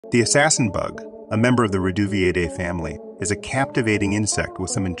The assassin bug, a member of the Reduviidae family, is a captivating insect with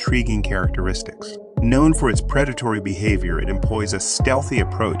some intriguing characteristics. Known for its predatory behavior, it employs a stealthy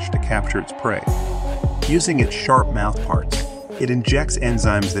approach to capture its prey. Using its sharp mouthparts, it injects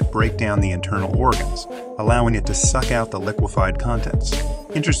enzymes that break down the internal organs, allowing it to suck out the liquefied contents.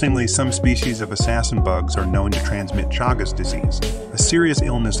 Interestingly, some species of assassin bugs are known to transmit Chagas disease, a serious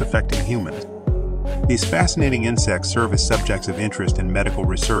illness affecting humans. These fascinating insects serve as subjects of interest in medical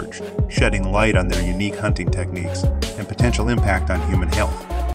research, shedding light on their unique hunting techniques and potential impact on human health.